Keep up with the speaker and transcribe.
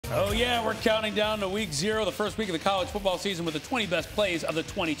Oh, yeah, we're counting down to week 0, the first week of the college football season with the 20 best plays of the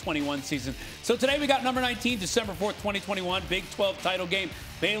 2021 season. So today we got number 19, December 4th, 2021, Big 12 title game,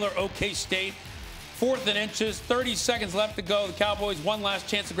 Baylor-OK State. 4th and inches, 30 seconds left to go. The Cowboys one last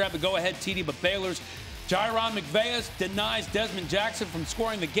chance to grab the go-ahead TD, but Baylor's Jaron McVeigh denies Desmond Jackson from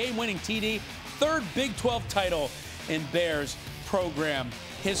scoring the game-winning TD. 3rd Big 12 title in Bears program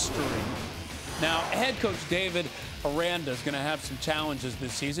history. Now, head coach David Aranda is going to have some challenges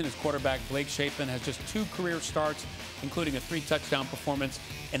this season. His quarterback, Blake Shapen, has just 2 career starts, including a 3-touchdown performance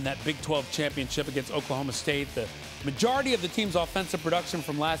in that Big 12 championship against Oklahoma State. The majority of the team's offensive production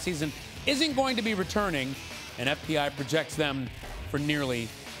from last season isn't going to be returning, and FPI projects them for nearly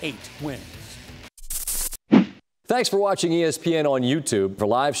 8 wins. Thanks for watching ESPN on YouTube. For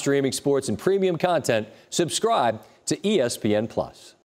live streaming sports and premium content, subscribe to ESPN+.